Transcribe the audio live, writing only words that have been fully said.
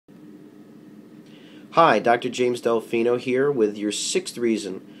Hi, Dr. James Delfino here with your sixth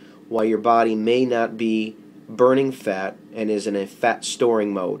reason why your body may not be burning fat and is in a fat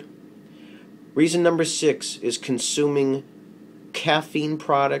storing mode. Reason number 6 is consuming caffeine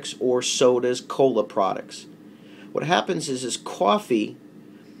products or sodas, cola products. What happens is coffee,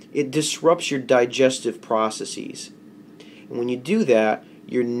 it disrupts your digestive processes. And when you do that,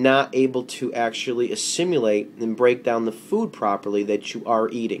 you're not able to actually assimilate and break down the food properly that you are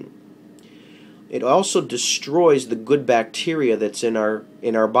eating. It also destroys the good bacteria that's in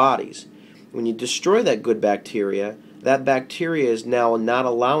our bodies. When you destroy that good bacteria, that bacteria is now not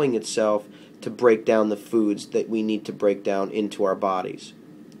allowing itself to break down the foods that we need to break down into our bodies.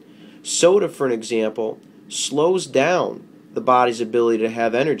 Soda, for an example, slows down the body's ability to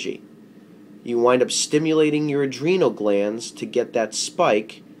have energy. You wind up stimulating your adrenal glands to get that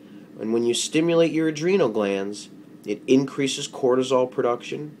spike, and when you stimulate your adrenal glands, it increases cortisol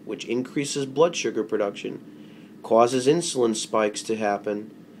production, which increases blood sugar production, causes insulin spikes to happen,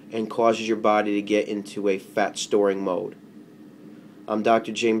 and causes your body to get into a fat storing mode. I'm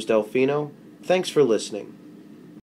Dr. James Delfino. Thanks for listening.